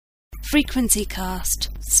Frequency Cast.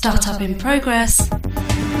 Startup in progress.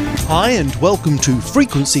 Hi and welcome to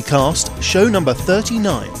Frequency Cast, show number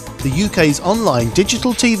 39, the UK's online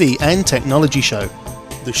digital TV and technology show.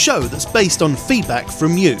 The show that's based on feedback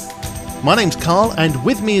from you. My name's Carl, and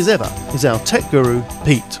with me as ever is our tech guru,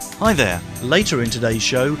 Pete. Hi there. Later in today's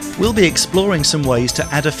show, we'll be exploring some ways to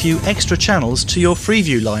add a few extra channels to your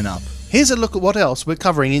Freeview lineup. Here's a look at what else we're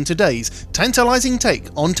covering in today's tantalising take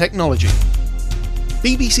on technology.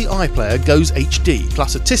 BBC iPlayer goes HD,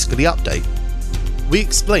 plus a Tiscali update. We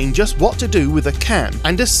explain just what to do with a CAN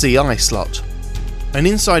and a CI slot. An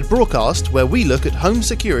inside broadcast where we look at home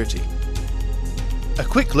security. A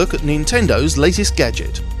quick look at Nintendo's latest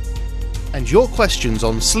gadget. And your questions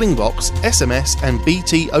on Slingbox, SMS and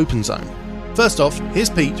BT OpenZone. First off, here's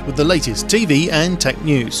Pete with the latest TV and tech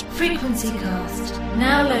news. Frequency Cast.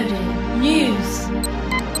 Now loading. News.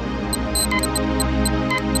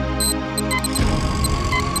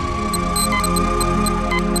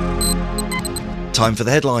 Time for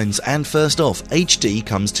the headlines, and first off, HD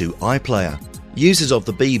comes to iPlayer. Users of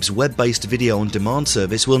the Beeb's web-based video-on-demand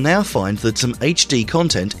service will now find that some HD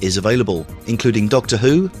content is available, including Doctor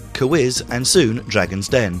Who, Quiz and soon Dragon's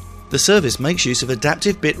Den. The service makes use of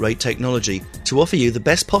adaptive bitrate technology to offer you the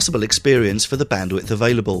best possible experience for the bandwidth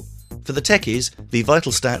available. For the techies, the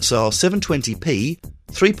vital stats are 720p,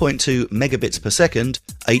 3.2 megabits per second,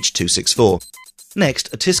 H.264.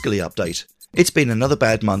 Next, a Tiscali update. It's been another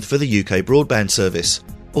bad month for the UK broadband service.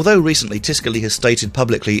 Although recently Tiscali has stated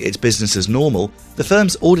publicly its business as normal, the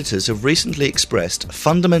firm's auditors have recently expressed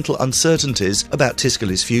fundamental uncertainties about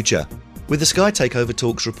Tiscali's future. With the Sky takeover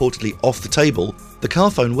talks reportedly off the table, the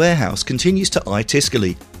Carphone warehouse continues to eye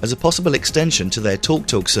Tiscali as a possible extension to their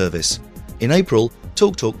TalkTalk service. In April,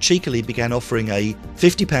 TalkTalk cheekily began offering a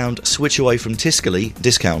 £50 switch away from Tiscali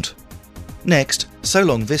discount. Next, so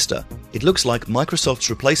long Vista. It looks like Microsoft's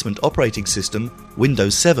replacement operating system,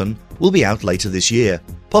 Windows 7, will be out later this year,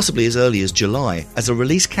 possibly as early as July, as a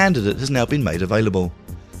release candidate has now been made available.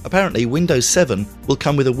 Apparently, Windows 7 will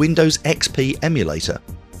come with a Windows XP emulator.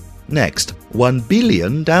 Next, 1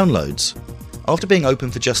 billion downloads. After being open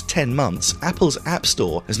for just 10 months, Apple's App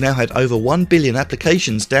Store has now had over 1 billion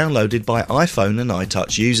applications downloaded by iPhone and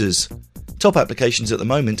iTouch users. Top applications at the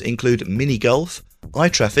moment include Mini Golf,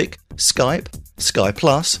 iTraffic, Skype, Sky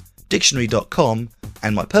Plus, Dictionary.com,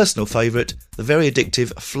 and my personal favourite, the very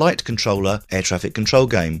addictive Flight Controller air traffic control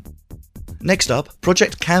game. Next up,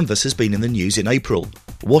 Project Canvas has been in the news in April.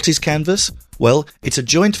 What is Canvas? Well, it's a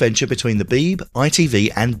joint venture between the Beeb,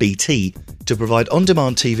 ITV and BT to provide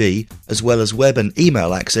on-demand TV as well as web and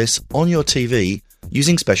email access on your TV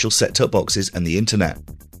using special set-top boxes and the internet.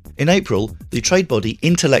 In April, the trade body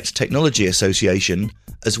Intellect Technology Association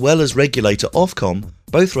as well as regulator Ofcom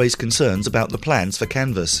both raised concerns about the plans for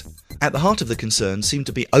Canvas. At the heart of the concerns seem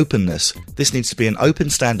to be openness. This needs to be an open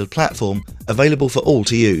standard platform available for all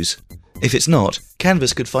to use. If it's not,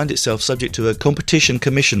 Canvas could find itself subject to a Competition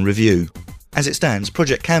Commission review. As it stands,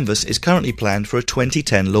 Project Canvas is currently planned for a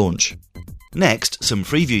 2010 launch. Next, some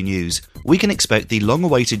Freeview news. We can expect the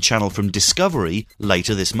long-awaited channel from Discovery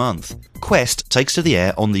later this month. Quest takes to the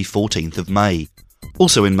air on the 14th of May.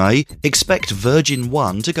 Also in May, expect Virgin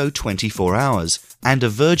 1 to go 24 hours, and a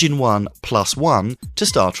Virgin 1 Plus 1 to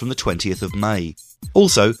start from the 20th of May.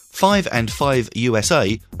 Also, 5 and 5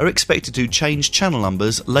 USA are expected to change channel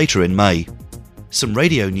numbers later in May. Some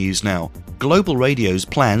radio news now. Global Radio's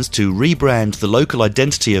plans to rebrand the local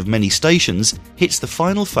identity of many stations hits the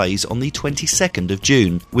final phase on the 22nd of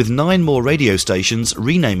June, with 9 more radio stations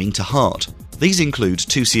renaming to Heart. These include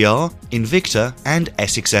 2CR, Invicta and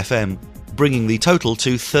Essex FM, bringing the total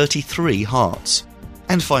to 33 Hearts.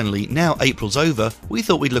 And finally, now April's over, we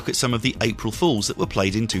thought we'd look at some of the April Fools that were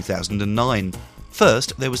played in 2009.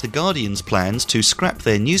 First, there was The Guardian's plans to scrap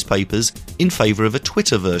their newspapers in favour of a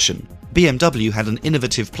Twitter version. BMW had an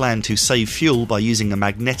innovative plan to save fuel by using a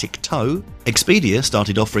magnetic tow. Expedia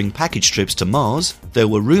started offering package trips to Mars. There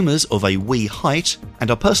were rumours of a Wii Height, and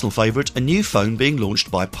our personal favourite, a new phone being launched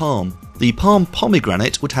by Palm. The Palm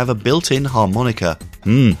Pomegranate would have a built-in harmonica.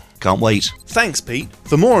 Can't wait. Thanks, Pete.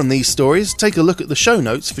 For more on these stories, take a look at the show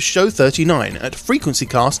notes for show 39 at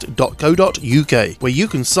frequencycast.co.uk, where you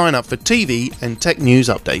can sign up for TV and tech news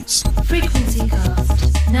updates. Frequency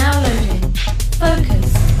Cast. Now loading.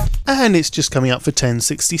 Focus. And it's just coming up for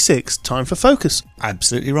 10:66. Time for Focus.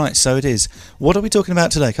 Absolutely right, so it is. What are we talking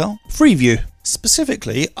about today, Carl? Freeview.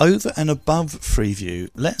 Specifically, over and above Freeview,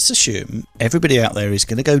 let's assume everybody out there is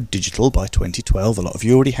going to go digital by 2012. A lot of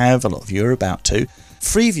you already have, a lot of you are about to.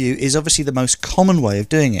 Freeview is obviously the most common way of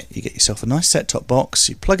doing it. You get yourself a nice set-top box,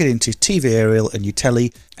 you plug it into TV Aerial and your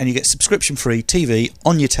telly, and you get subscription-free TV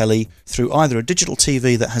on your telly through either a digital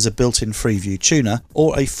TV that has a built-in Freeview tuner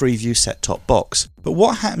or a Freeview set-top box. But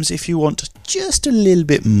what happens if you want just a little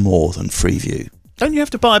bit more than Freeview? Don't you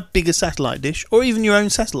have to buy a bigger satellite dish, or even your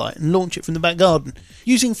own satellite, and launch it from the back garden?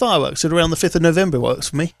 Using fireworks at around the 5th of November works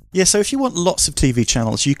for me. Yeah, so if you want lots of TV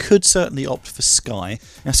channels, you could certainly opt for Sky.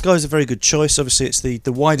 Now, Sky is a very good choice. Obviously, it's the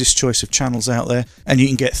widest choice of channels out there, and you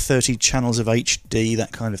can get 30 channels of HD,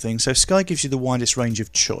 that kind of thing. So Sky gives you the widest range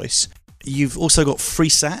of choice. You've also got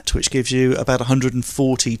FreeSat, which gives you about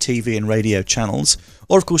 140 TV and radio channels.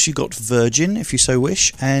 Or, of course, you've got Virgin, if you so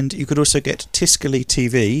wish. And you could also get Tiscali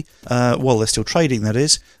TV, while they're still trading, that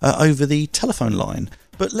is, over the telephone line.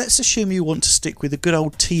 But let's assume you want to stick with a good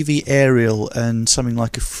old TV Aerial and something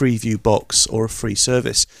like a Freeview box or a free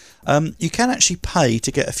service. You can actually pay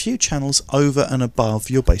to get a few channels over and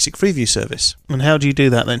above your basic Freeview service. And how do you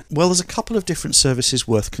do that then? Well, there's a couple of different services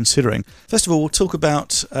worth considering. First of all, we'll talk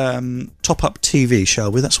about Top Up TV,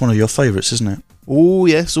 shall we? That's one of your favourites, isn't it? Oh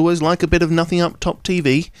yes, always like a bit of nothing up Top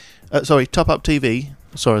TV. Top Up TV.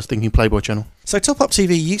 Sorry, I was thinking Playboy Channel. So Top Up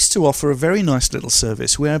TV used to offer a very nice little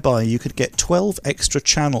service whereby you could get 12 extra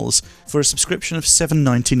channels for a subscription of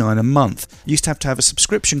 $7.99 a month. You used to have a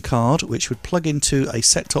subscription card which would plug into a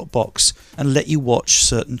set-top box and let you watch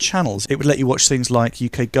certain channels. It would let you watch things like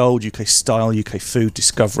UK Gold, UK Style, UK Food,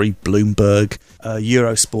 Discovery, Bloomberg,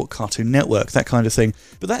 Eurosport, Cartoon Network, that kind of thing.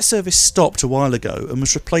 But that service stopped a while ago and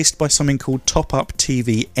was replaced by something called Top Up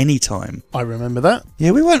TV Anytime. I remember that.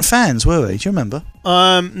 Yeah, we weren't fans, were we? Do you remember?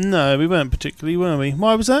 No, we weren't particularly, were we?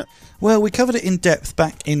 Why was that? Well, we covered it in depth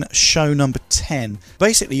back in show number 10.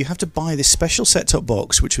 Basically, you have to buy this special set-top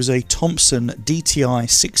box, which was a Thomson DTI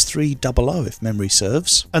 6300, if memory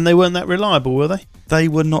serves. And they weren't that reliable, were they? They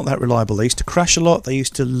were not that reliable. They used to crash a lot, they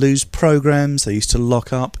used to lose programs, they used to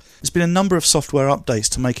lock up. There's been a number of software updates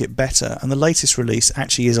to make it better, and the latest release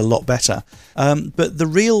actually is a lot better. But the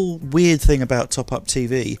real weird thing about Top Up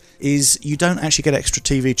TV is you don't actually get extra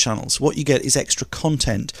TV channels. What you get is extra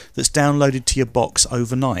content that's downloaded to your box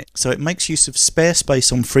overnight. So it makes use of spare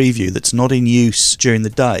space on Freeview that's not in use during the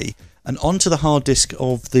day, and onto the hard disk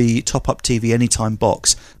of the Top Up TV Anytime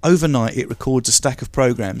box. Overnight it records a stack of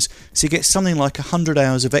programs, so you get something like 100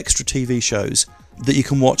 hours of extra TV shows that you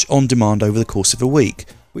can watch on demand over the course of a week.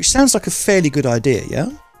 Which sounds like a fairly good idea, yeah?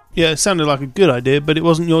 Yeah, it sounded like a good idea, but it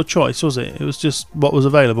wasn't your choice, was it? It was just what was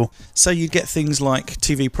available. So you get things like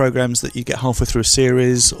TV programmes that you get halfway through a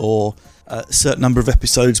series, or a certain number of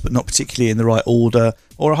episodes but not particularly in the right order,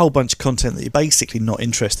 or a whole bunch of content that you're basically not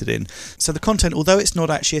interested in. So the content, although it's not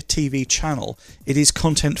actually a TV channel, it is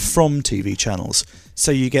content from TV channels.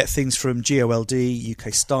 So you get things from GOLD,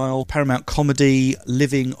 UK Style, Paramount Comedy,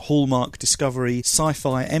 Living, Hallmark, Discovery,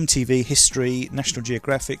 Sci-Fi, MTV, History, National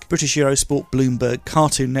Geographic, British Eurosport, Bloomberg,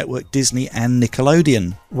 Cartoon Network, Disney and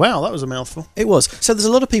Nickelodeon. Wow, that was a mouthful. It was. So there's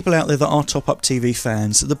a lot of people out there that are Top Up TV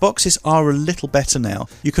fans. The boxes are a little better now.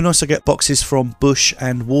 You can also get boxes from Bush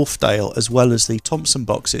and Wharfdale as well as the Thomson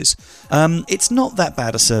boxes. It's not that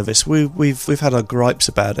bad a service. We've had our gripes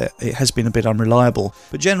about it. It has been a bit unreliable,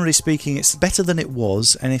 but generally speaking it's better than it was.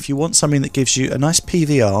 And if you want something that gives you a nice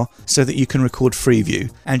PVR so that you can record Freeview,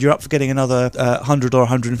 and you're up for getting another 100 or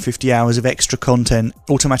 150 hours of extra content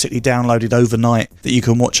automatically downloaded overnight that you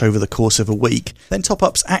can watch over the course of a week, then Top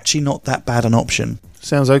Up's actually not that bad an option.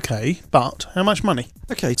 Sounds okay, but how much money?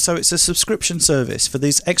 Okay, so it's a subscription service for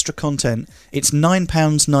this extra content. It's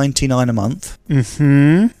 £9.99 a month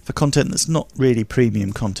for content that's not really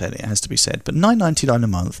premium content, it has to be said, but £9.99 a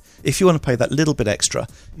month if you want to pay that little bit extra.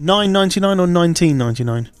 $9.99 or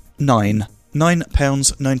 $19.99?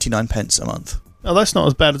 £9.99 a month. Oh, that's not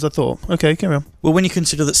as bad as I thought. Okay, carry on. Well, when you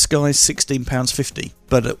consider that Sky's £16.50,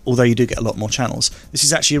 but although you do get a lot more channels, this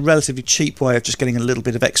is actually a relatively cheap way of just getting a little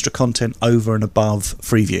bit of extra content over and above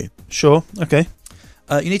Freeview. Sure, okay.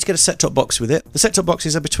 You need to get a set-top box with it. The set-top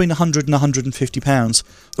boxes are between £100 and £150,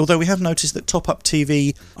 although we have noticed that Top Up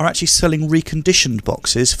TV are actually selling reconditioned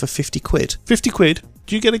boxes for £50. £50?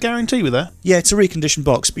 Do you get a guarantee with that? Yeah, it's a reconditioned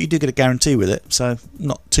box, but you do get a guarantee with it, so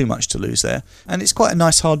not too much to lose there. And it's quite a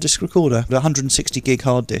nice hard disk recorder, a 160 gig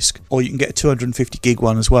hard disk, or you can get a 250 gig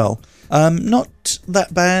one as well. Not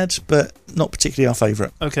that bad, but not particularly our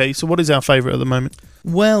favourite. Okay, so what is our favourite at the moment?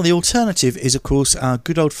 Well, the alternative is, of course, our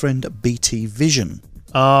good old friend BT Vision.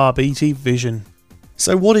 Ah, BT Vision.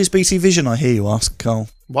 So what is BT Vision, I hear you ask, Carl?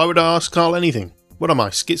 Why would I ask Carl anything? What am I,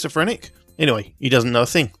 schizophrenic? Anyway, he doesn't know a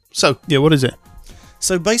thing. So, yeah, what is it?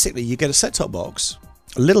 So basically, you get a set-top box,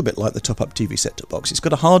 a little bit like the top-up TV set-top box. It's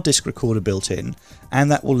got a hard disk recorder built in,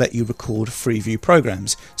 and that will let you record Freeview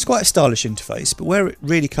programs. It's quite a stylish interface, but where it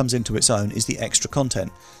really comes into its own is the extra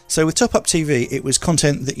content. So with top-up TV, it was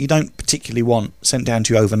content that you don't particularly want sent down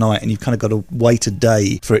to you overnight, and you've kind of got to wait a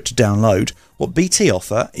day for it to download. What BT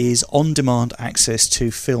offer is on-demand access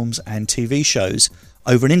to films and TV shows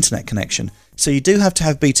over an internet connection. So you do have to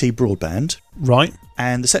have BT broadband. Right.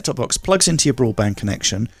 And the set-top box plugs into your broadband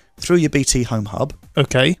connection through your BT Home Hub.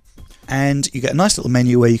 Okay. And you get a nice little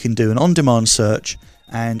menu where you can do an on-demand search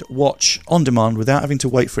and watch on demand without having to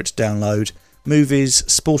wait for it to download movies,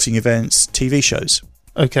 sporting events, TV shows.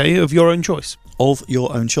 Okay, of your own choice. Of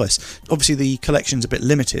your own choice. Obviously the collection's a bit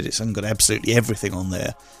limited, it's hasn't got absolutely everything on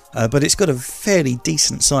there, but it's got a fairly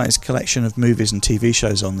decent sized collection of movies and TV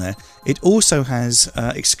shows on there. It also has,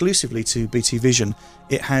 exclusively to BT Vision,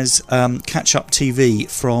 it has catch-up TV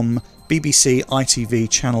from BBC, ITV,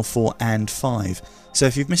 Channel 4 and 5. So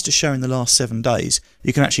if you've missed a show in the last 7 days,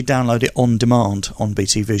 you can actually download it on demand on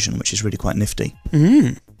BT Vision, which is really quite nifty.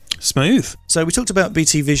 Smooth. So we talked about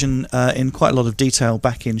BT Vision in quite a lot of detail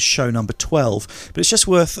back in show number 12, but it's just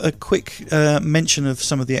worth a quick mention of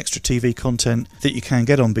some of the extra TV content that you can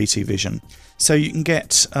get on BT Vision. So you can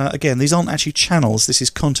get, again, these aren't actually channels, this is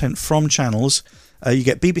content from channels. You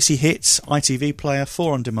get BBC Hits, ITV Player,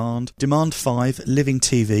 4 on Demand, Demand 5, Living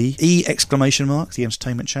TV, the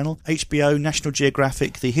Entertainment Channel, HBO, National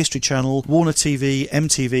Geographic, the History Channel, Warner TV,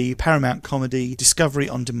 MTV, Paramount Comedy, Discovery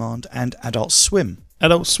on Demand, and Adult Swim.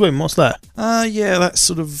 Adult Swim, what's that? Yeah, that's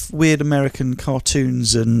sort of weird American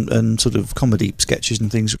cartoons and sort of comedy sketches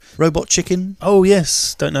and things. Robot Chicken? Oh,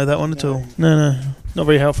 yes. Don't know that one at all. No. Not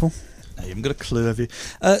very helpful. No, you haven't got a clue, have you?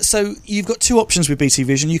 So you've got two options with BT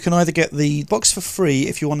Vision. You can either get the box for free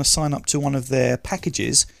if you want to sign up to one of their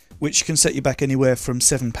packages, which can set you back anywhere from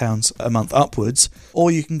 £7 a month upwards,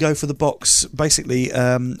 or you can go for the box basically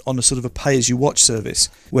on a sort of a pay-as-you-watch service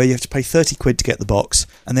where you have to pay £30 to get the box,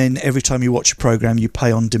 and then every time you watch a programme you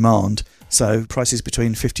pay on demand. So prices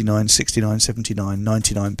between 59, 69, 79,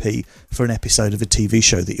 99p for an episode of a TV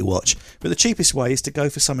show that you watch. But the cheapest way is to go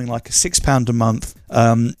for something like a £6 a month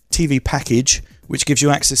TV package, which gives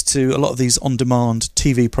you access to a lot of these on-demand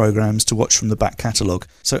TV programmes to watch from the back catalogue.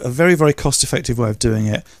 So a very, very cost-effective way of doing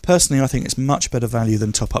it. Personally, I think it's much better value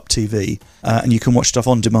than top-up TV, and you can watch stuff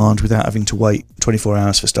on demand without having to wait 24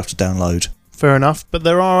 hours for stuff to download. Fair enough, but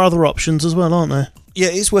there are other options as well, aren't there? Yeah,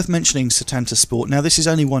 it's worth mentioning Setanta Sport. Now, this is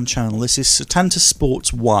only one channel. This is Setanta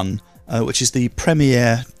Sports 1, which is the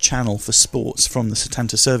premier channel for sports from the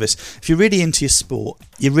Setanta service. If you're really into your sport,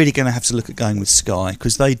 you're really going to have to look at going with Sky,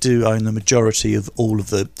 because they do own the majority of all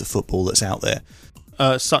of the football that's out there.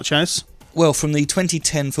 Such as? Well, from the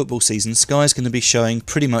 2010 football season, Sky's going to be showing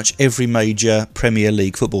pretty much every major Premier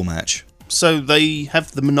League football match. So they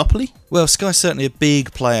have the monopoly? Well, Sky's certainly a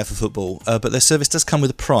big player for football, but their service does come with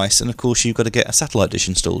a price, and of course you've got to get a satellite dish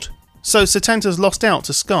installed. So Setanta's lost out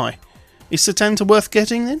to Sky. Is Setanta worth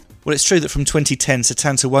getting then? Well, it's true that from 2010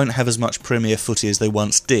 Setanta won't have as much Premier footy as they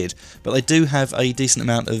once did, but they do have a decent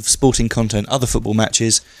amount of sporting content, other football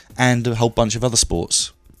matches, and a whole bunch of other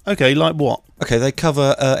sports. Okay, like what? Okay, they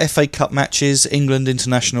cover FA Cup matches, England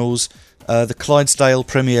internationals, the Clydesdale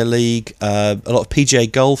Premier League, a lot of PGA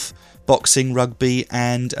golf, boxing, rugby,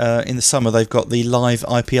 and in the summer they've got the live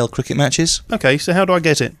IPL cricket matches. Okay, so how do I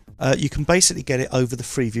get it? You can basically get it over the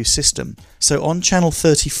Freeview system. So on channel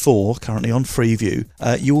 34, currently on Freeview,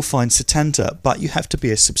 you will find Setanta, but you have to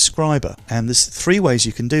be a subscriber. And there's 3 ways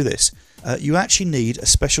you can do this. You actually need a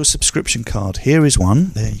special subscription card. Here is one.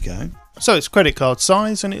 There you go. So it's credit card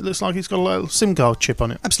size, and it looks like it's got a little SIM card chip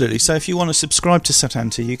on it. Absolutely. So if you want to subscribe to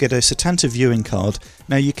Setanta, you get a Setanta viewing card.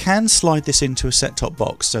 Now you can slide this into a set-top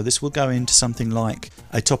box, so this will go into something like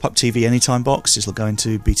a top-up TV Anytime box. This will go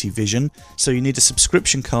into BT Vision. So you need a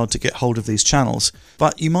subscription card to get hold of these channels.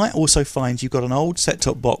 But you might also find you've got an old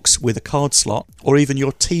set-top box with a card slot, or even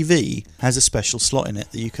your TV has a special slot in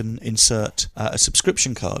it that you can insert a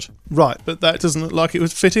subscription card. Right, but that doesn't look like it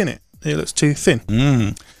would fit in it. It looks too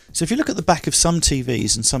thin. So if you look at the back of some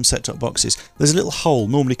TVs and some set-top boxes, there's a little hole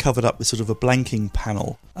normally covered up with sort of a blanking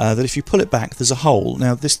panel that if you pull it back, there's a hole.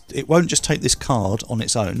 Now, it won't just take this card on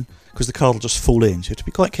its own, because the card will just fall in, so you have to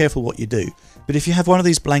be quite careful what you do. But if you have one of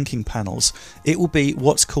these blanking panels, it will be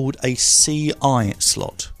what's called a CI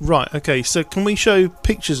slot. Right, okay, so can we show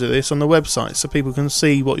pictures of this on the website so people can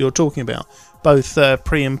see what you're talking about, both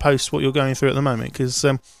pre and post what you're going through at the moment? Because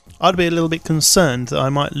I'd be a little bit concerned that I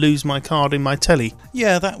might lose my card in my telly.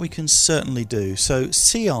 Yeah, that we can certainly do. So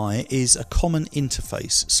CI is a common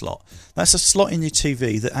interface slot. That's a slot in your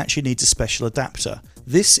TV that actually needs a special adapter.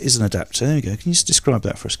 This is an adapter. There we go. Can you just describe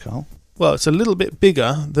that for us, Carl? Well, it's a little bit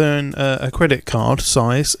bigger than a credit card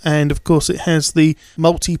size, and of course it has the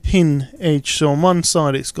multi-pin edge. So on one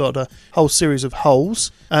side it's got a whole series of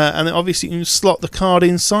holes, and then obviously you can slot the card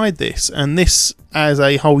inside this, and this as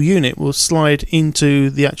a whole unit will slide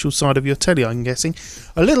into the actual side of your telly, I'm guessing.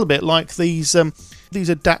 A little bit like these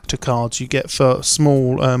adapter cards you get for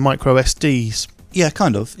small micro SDs. Yeah,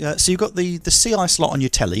 kind of. Yeah, so you've got the CI slot on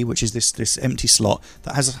your telly, which is this empty slot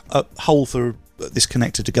that has a hole for this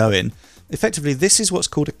connector to go in. Effectively, this is what's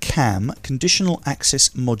called a CAM, Conditional Access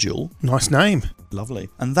Module. Nice name. Lovely.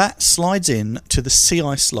 And that slides in to the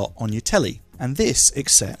CI slot on your telly. And this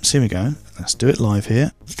accepts, here we go, let's do it live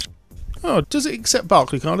here. Oh, does it accept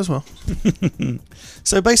Barclaycard as well?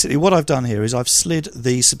 So basically what I've done here is I've slid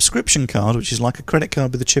the subscription card, which is like a credit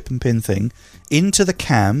card with a chip and pin thing, into the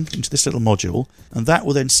CAM, into this little module, and that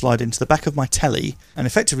will then slide into the back of my telly, and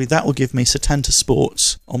effectively that will give me Setanta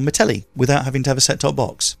Sports on my telly without having to have a set-top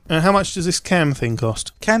box. How much does this CAM thing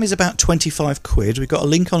cost? CAM is about 25 quid. We've got a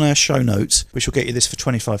link on our show notes, which will get you this for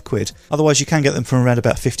 25 quid. Otherwise you can get them from around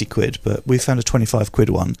about 50 quid, but we found a 25 quid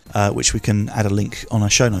one, which we can add a link on our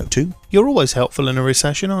show note to. You're always helpful in a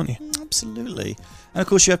recession, aren't you? Absolutely. And of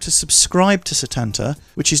course you have to subscribe to Setanta,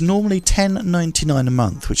 which is normally $10.99 a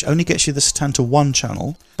month, which only gets you the Setanta 1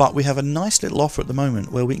 channel, but we have a nice little offer at the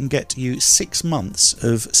moment where we can get you 6 months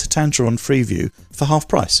of Setanta on Freeview for half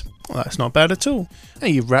price. Well, that's not bad at all. Hey,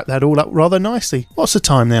 you've wrapped that all up rather nicely. What's the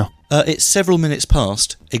time now? It's several minutes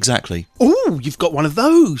past, exactly. Oh, you've got one of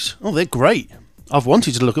those. Oh, they're great. I've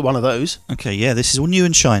wanted to look at one of those. Okay, yeah, this is all new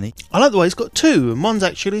and shiny. I like the way it's got two, and one's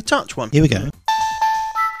actually a touch one. Here we go.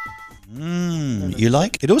 You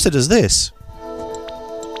like? It also does this.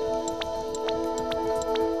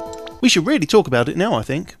 We should really talk about it now, I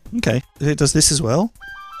think. Okay, it does this as well.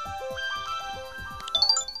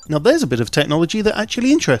 Now there's a bit of technology that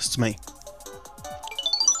actually interests me.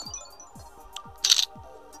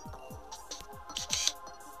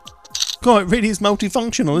 God, it really is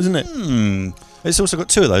multifunctional, isn't it? It's also got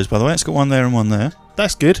two of those, by the way. It's got one there and one there.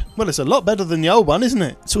 That's good. Well, it's a lot better than the old one, isn't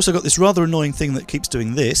it? It's also got this rather annoying thing that keeps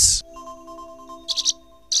doing this.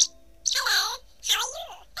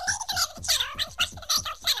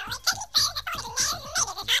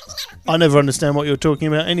 I never understand what you're talking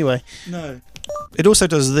about anyway. No. It also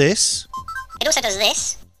does this. It also does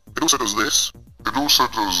this. It also does this. It also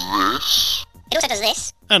does this. It also does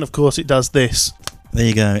this. And of course it does this. There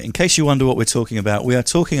you go. In case you wonder what we're talking about, we are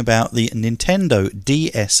talking about the Nintendo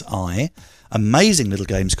DSi, amazing little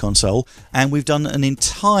games console, and we've done an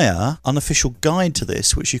entire unofficial guide to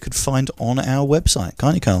this, which you could find on our website.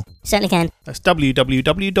 Can't you, Carl? Certainly can. That's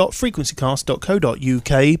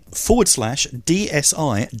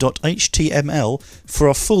www.frequencycast.co.uk/DSi.html for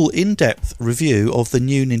a full in-depth review of the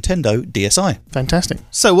new Nintendo DSi. Fantastic.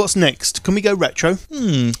 So what's next? Can we go retro? What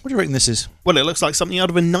do you reckon this is? Well, it looks like something out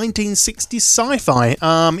of a 1960s sci-fi.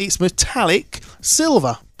 It's metallic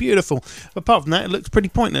silver. Beautiful. Apart from that, it looks pretty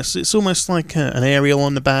pointless. It's almost like an aerial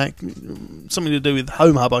on the back. Something to do with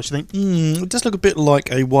Home Hub, I should think. It does look a bit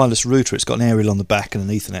like a wireless router. It's got an aerial on the back and an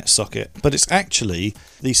Ethernet socket. But it's actually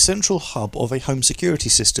the central hub of a home security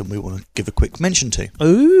system we want to give a quick mention to.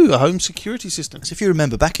 Ooh, a home security system. So if you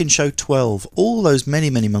remember, back in show 12, all those many,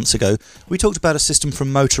 many months ago, we talked about a system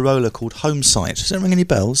from Motorola called HomeSight. Does that ring any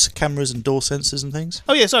bells? Cameras and door sensors and things?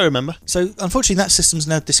 Oh, yes, I remember. So, unfortunately, that system's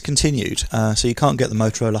now discontinued, so you can't get the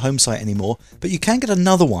Motorola HomeSight anymore, but you can get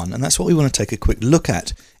another one, and that's what we want to take a quick look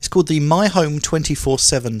at. It's called the My Home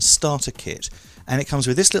 24/7 Starter Kit, and it comes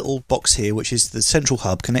with this little box here, which is the central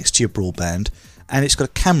hub, connects to your broadband, and it's got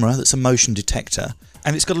a camera that's a motion detector,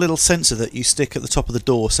 and it's got a little sensor that you stick at the top of the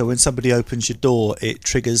door, so when somebody opens your door, it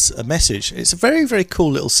triggers a message. It's a very, very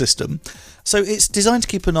cool little system. So it's designed to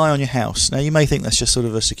keep an eye on your house. Now, you may think that's just sort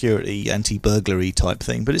of a security, anti-burglary type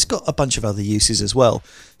thing, but it's got a bunch of other uses as well.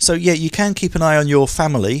 So, yeah, you can keep an eye on your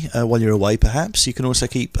family while you're away, perhaps. You can also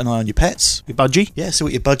keep an eye on your pets. Your budgie? Yeah, see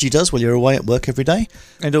what your budgie does while you're away at work every day.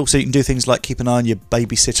 And also you can do things like keep an eye on your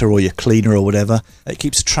babysitter or your cleaner or whatever. It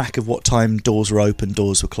keeps track of what time doors were open,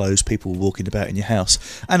 doors were closed, people were walking about in your house.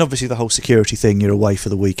 And obviously the whole security thing, you're away for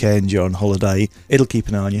the weekend, you're on holiday, it'll keep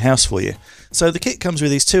an eye on your house for you. So the kit comes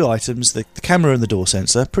with these two items, the camera and the door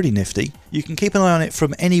sensor, pretty nifty. You can keep an eye on it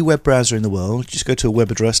from any web browser in the world. Just go to a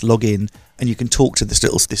web address, log in, and you can talk to this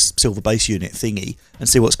silver base unit thingy and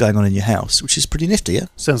see what's going on in your house, which is pretty nifty, yeah?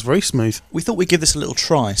 Sounds very smooth. We thought we'd give this a little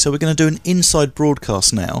try, so we're going to do an inside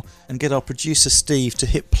broadcast now and get our producer Steve to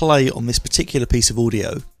hit play on this particular piece of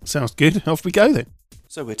audio. Sounds good. Off we go then.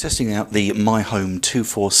 So we're testing out the My Home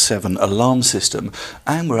 247 alarm system,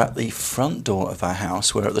 and we're at the front door of our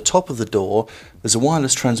house, where at the top of the door there's a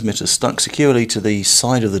wireless transmitter stuck securely to the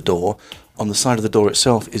side of the door. On the side of the door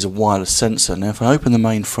itself is a wireless sensor. Now if I open the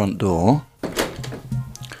main front door,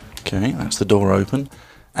 okay, that's the door open,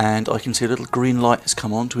 and I can see a little green light has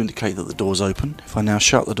come on to indicate that the door's open. If I now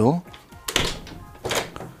shut the door,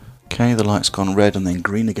 okay, the light's gone red and then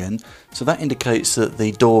green again. So that indicates that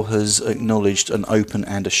the door has acknowledged an open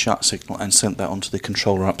and a shut signal and sent that onto the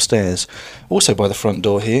controller upstairs. Also by the front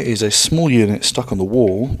door here is a small unit stuck on the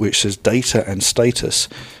wall which says data and status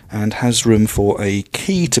and has room for a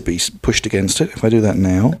key to be pushed against it. If I do that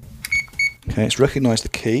now, okay, it's recognised the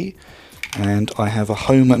key, and I have a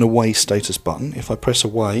home and away status button. If I press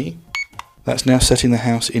away, that's now setting the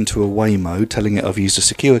house into away mode, telling it I've used a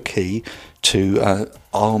secure key to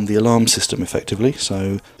arm the alarm system effectively.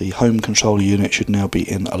 So the home controller unit should now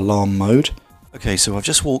be in alarm mode. Okay, so I've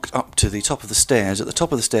just walked up to the top of the stairs. At the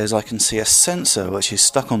top of the stairs I can see a sensor which is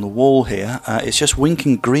stuck on the wall here. It's just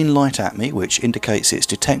winking green light at me, which indicates it's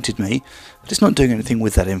detected me, but it's not doing anything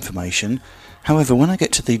with that information. However, when I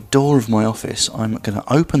get to the door of my office, I'm going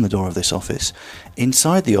to open the door of this office.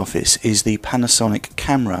 Inside the office is the Panasonic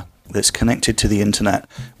camera that's connected to the internet.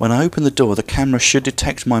 When I open the door, the camera should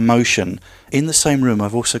detect my motion. In the same room,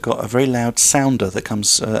 I've also got a very loud sounder that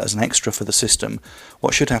comes as an extra for the system.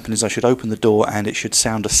 What should happen is I should open the door and it should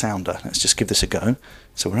sound a sounder. Let's just give this a go.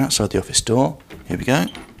 So we're outside the office door. Here we go.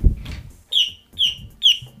 There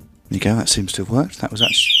you go, that seems to have worked. That was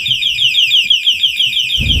actually...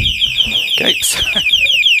 Okay.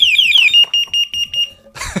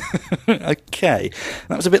 Okay,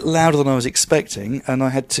 that was a bit louder than I was expecting, and I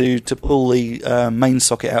had to pull the main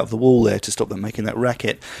socket out of the wall there to stop them making that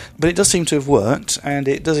racket. But it does seem to have worked, and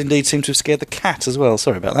it does indeed seem to have scared the cat as well.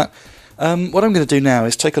 Sorry about that. What I'm going to do now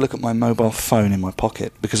is take a look at my mobile phone in my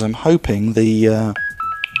pocket, because I'm hoping the...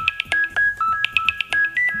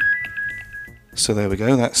 So there we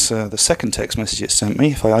go, that's the second text message it sent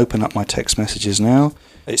me. If I open up my text messages now,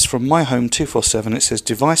 it's from My Home 247. It says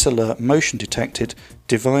device alert, motion detected,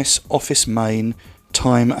 device office main,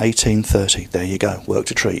 time 18:30. There you go,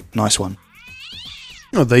 worked a treat. Nice one.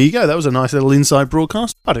 Oh, there you go. That was a nice little inside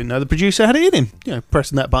broadcast. I didn't know the producer had it in him. You know,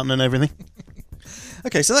 pressing that button and everything.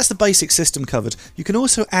 Okay, so that's the basic system covered. You can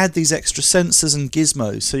also add these extra sensors and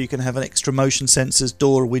gizmos, so you can have an extra motion sensors,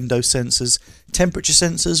 door, window sensors, temperature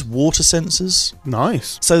sensors, water sensors.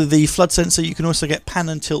 Nice. So the flood sensor, you can also get pan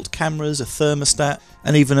and tilt cameras, a thermostat,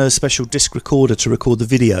 and even a special disc recorder to record the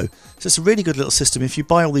video. So it's a really good little system. If you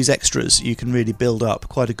buy all these extras, you can really build up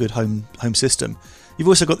quite a good home system. You've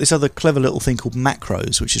also got this other clever little thing called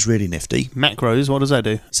macros, which is really nifty. Macros, what does that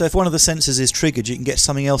do? So if one of the sensors is triggered, you can get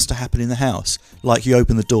something else to happen in the house. Like you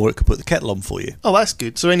open the door, it could put the kettle on for you. Oh, that's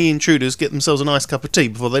good. So any intruders get themselves a nice cup of tea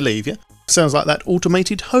before they leave, yeah? Sounds like that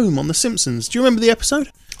automated home on The Simpsons. Do you remember the episode?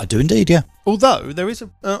 I do indeed, yeah. Although, there is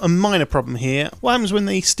a minor problem here. What happens when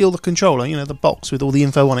they steal the controller, you know, the box with all the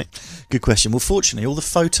info on it? Good question. Well, fortunately, all the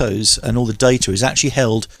photos and all the data is actually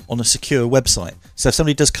held on a secure website. So if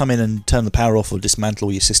somebody does come in and turn the power off or dismantle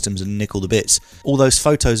all your systems and nick all the bits, all those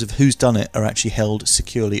photos of who's done it are actually held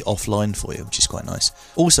securely offline for you, which is quite nice.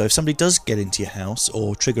 Also, if somebody does get into your house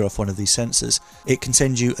or trigger off one of these sensors, it can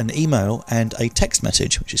send you an email and a text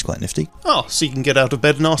message, which is quite nifty. Oh, so you can get out of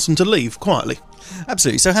bed and ask them to leave quietly.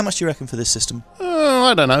 Absolutely. So how much do you reckon for this system?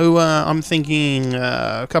 I don't know. I'm thinking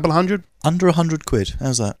a couple of hundred. Under £100.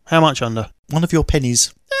 How's that? How much under? One of your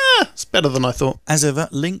pennies. It's better than I thought. As ever,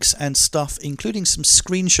 links and stuff, including some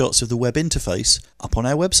screenshots of the web interface, up on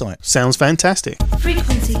our website. Sounds fantastic.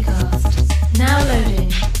 Frequency Cast. Now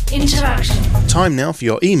loading. Interaction. Time now for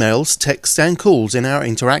your emails, texts and calls in our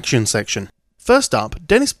interaction section. First up,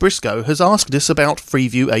 Dennis Briscoe has asked us about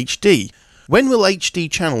Freeview HD. When will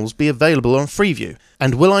HD channels be available on Freeview?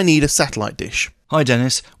 And will I need a satellite dish? Hi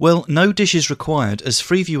Dennis. Well, no dish is required as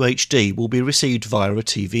Freeview HD will be received via a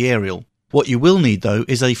TV aerial. What you will need though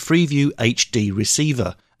is a Freeview HD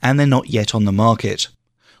receiver, and they're not yet on the market.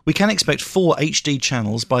 We can expect 4 HD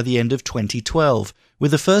channels by the end of 2012,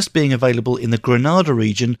 with the first being available in the Granada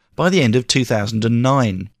region by the end of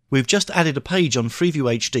 2009. We've just added a page on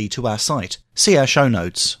Freeview HD to our site. See our show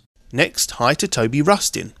notes. Next, hi to Toby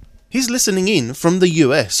Rustin. He's listening in from the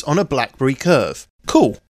US on a BlackBerry Curve.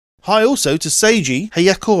 Cool. Hi also to Seiji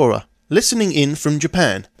Hayakura, listening in from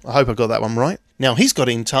Japan. I hope I got that one right. Now, he's got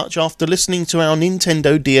in touch after listening to our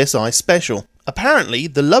Nintendo DSi special. Apparently,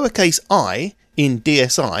 the lowercase I in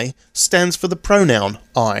DSi stands for the pronoun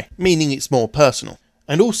I, meaning it's more personal.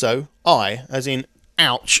 And also, I, as in,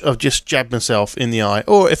 ouch, I've just jabbed myself in the eye.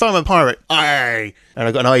 Or if I'm a pirate, aye, and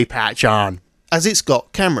I've got an eye patch on. As it's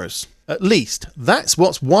got cameras. At least, that's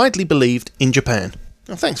what's widely believed in Japan.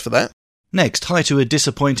 Oh, thanks for that. Next, hi to a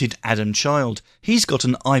disappointed Adam Child. He's got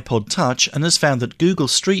an iPod Touch and has found that Google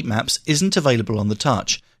Street Maps isn't available on the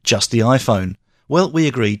Touch, just the iPhone. Well, we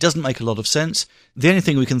agree, doesn't make a lot of sense. The only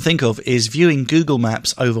thing we can think of is viewing Google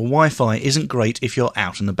Maps over Wi-Fi isn't great if you're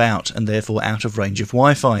out and about, and therefore out of range of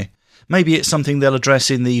Wi-Fi. Maybe it's something they'll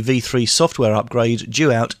address in the V3 software upgrade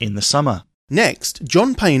due out in the summer. Next,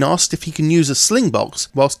 John Payne asked if he can use a Slingbox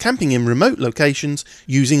whilst camping in remote locations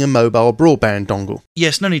using a mobile broadband dongle.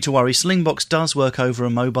 Yes, no need to worry, Slingbox does work over a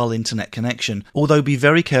mobile internet connection, although be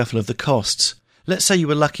very careful of the costs. Let's say you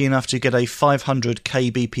were lucky enough to get a 500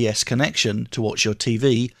 kbps connection to watch your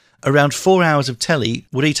TV, around 4 hours of telly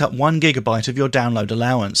would eat up 1 gigabyte of your download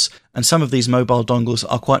allowance, and some of these mobile dongles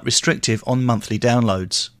are quite restrictive on monthly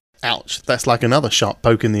downloads. Ouch, that's like another sharp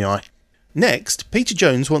poke in the eye. Next, Peter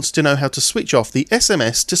Jones wants to know how to switch off the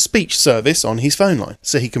SMS to speech service on his phone line,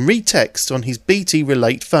 so he can read text on his BT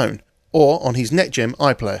Relate phone, or on his NetGem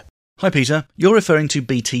iPlayer. Hi Peter, you're referring to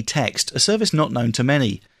BT Text, a service not known to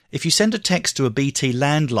many. If you send a text to a BT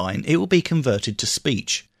landline, it will be converted to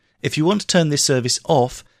speech. If you want to turn this service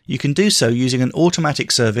off, you can do so using an automatic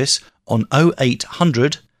service on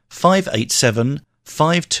 0800 587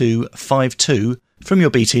 5252 from your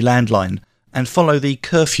BT landline, and follow the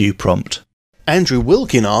curfew prompt. Andrew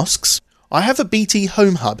Wilkin asks, I have a BT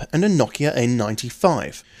Home Hub and a Nokia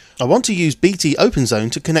N95. I want to use BT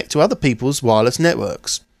OpenZone to connect to other people's wireless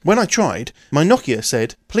networks. When I tried, my Nokia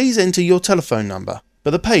said, please enter your telephone number,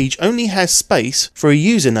 but the page only has space for a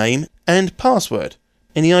username and password.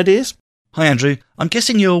 Any ideas? Hi Andrew, I'm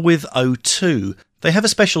guessing you're with O2. They have a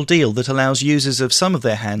special deal that allows users of some of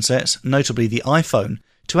their handsets, notably the iPhone,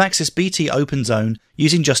 to access BT OpenZone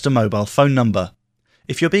using just a mobile phone number.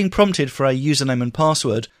 If you're being prompted for a username and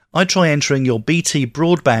password, I'd try entering your BT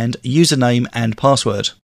Broadband username and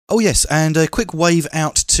password. Oh yes, and a quick wave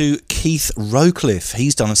out to Keith Rowcliffe.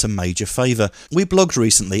 He's done us a major favour. We blogged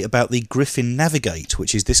recently about the Griffin Navigate,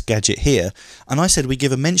 which is this gadget here, and I said we'd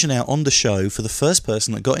give a mention out on the show for the first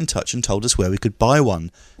person that got in touch and told us where we could buy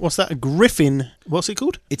one. What's that, a Griffin? What's it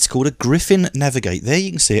called? It's called a Griffin Navigate. There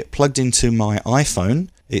you can see it plugged into my iPhone.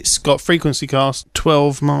 It's got Frequency Cast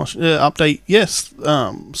 12 March update, yes.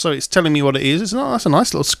 So it's telling me what it is. That's a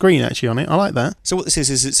nice little screen actually on it. I like that. So what this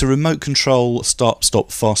is it's a remote control start, stop,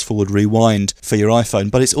 fast forward, rewind for your iPhone,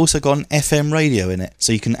 but it's also got an FM radio in it.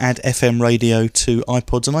 So you can add FM radio to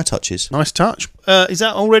iPods and iTouches. Nice touch. Is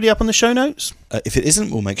that already up on the show notes? If it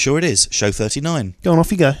isn't, we'll make sure it is. Show 39. Go on,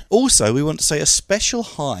 off you go. Also, we want to say a special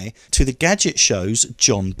hi to the Gadget Show's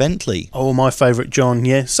John Bentley. Oh, my favourite John,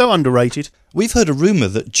 yeah. So underrated. We've heard a rumour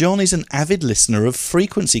that John is an avid listener of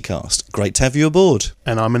Frequency Cast. Great to have you aboard.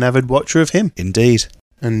 And I'm an avid watcher of him. Indeed.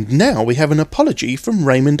 And now we have an apology from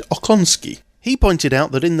Raymond Okonski. He pointed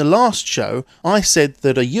out that in the last show, I said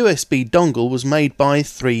that a USB dongle was made by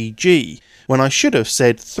 3G, when I should have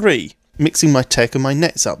said 3, mixing my tech and my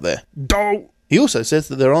nets up there. He also says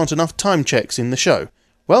that there aren't enough time checks in the show.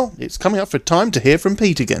 Well, it's coming up for time to hear from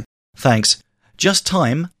Pete again. Thanks. Just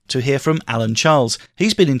time to hear from Alan Charles.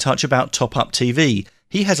 He's been in touch about Top Up TV.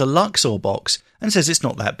 He has a Luxor box and says it's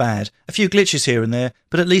not that bad. A few glitches here and there,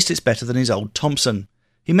 but at least it's better than his old Thompson.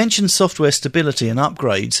 He mentions software stability and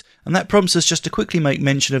upgrades, and that prompts us just to quickly make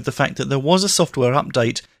mention of the fact that there was a software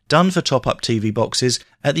update done for Top Up TV boxes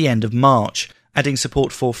at the end of March, adding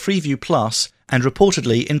support for Freeview Plus and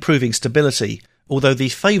reportedly improving stability, although the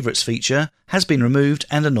favourites feature has been removed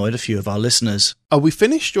and annoyed a few of our listeners. Are we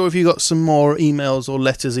finished, or have you got some more emails or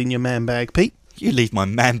letters in your man bag, Pete? You leave my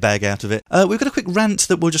man bag out of it. We've got a quick rant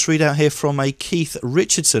that we'll just read out here from a Keith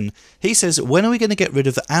Richardson. He says, when are we going to get rid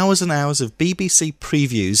of the hours and hours of BBC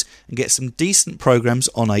previews and get some decent programmes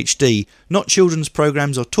on HD? Not children's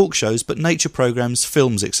programmes or talk shows, but nature programmes,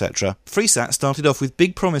 films, etc. Freesat started off with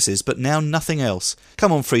big promises, but now nothing else.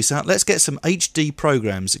 Come on, Freesat, let's get some HD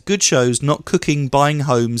programmes. Good shows, not cooking, buying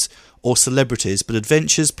homes, or celebrities, but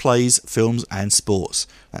adventures, plays, films and sports.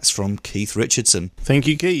 That's from Keith Richardson. Thank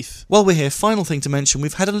you, Keith. While we're here, final thing to mention,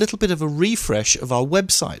 we've had a little bit of a refresh of our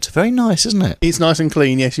website. Very nice, isn't it? It's nice and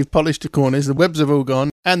clean, yes. You've polished the corners, the webs have all gone,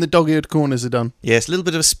 and the dog-eared corners are done. Yes, a little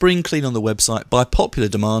bit of a spring clean on the website by popular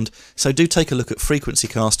demand, so do take a look at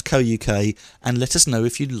frequencycast.co.uk and let us know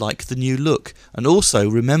if you like the new look. And also,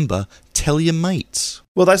 remember, tell your mates.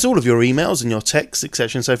 Well, that's all of your emails and your texts,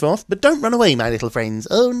 etc. and so forth. But don't run away, my little friends.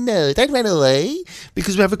 Oh no, don't run away,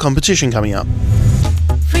 because we have a competition coming up.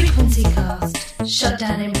 Frequency Cast.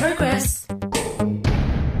 Shutdown in progress.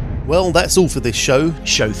 Well, that's all for this show.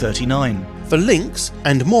 Show 39. For links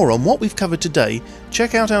and more on what we've covered today,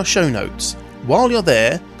 check out our show notes. While you're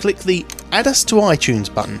there, click the Add Us to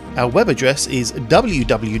iTunes button. Our web address is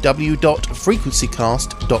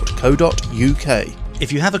www.frequencycast.co.uk.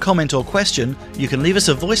 If you have a comment or question, you can leave us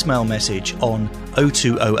a voicemail message on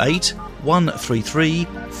 0208 133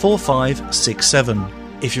 4567.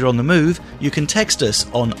 If you're on the move, you can text us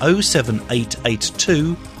on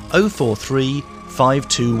 07882 043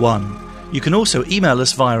 521. You can also email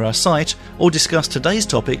us via our site or discuss today's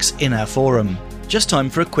topics in our forum. Just time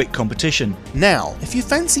for a quick competition. Now, if you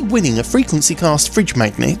fancy winning a FrequencyCast fridge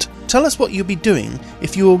magnet, tell us what you'll be doing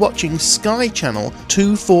if you were watching Sky Channel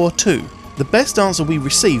 242. The best answer we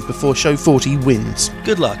receive before show 40 wins.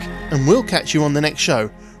 Good luck. And we'll catch you on the next show.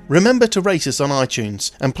 Remember to rate us on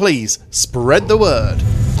iTunes, and please spread the word.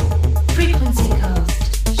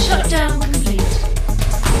 FrequencyCast. Shut down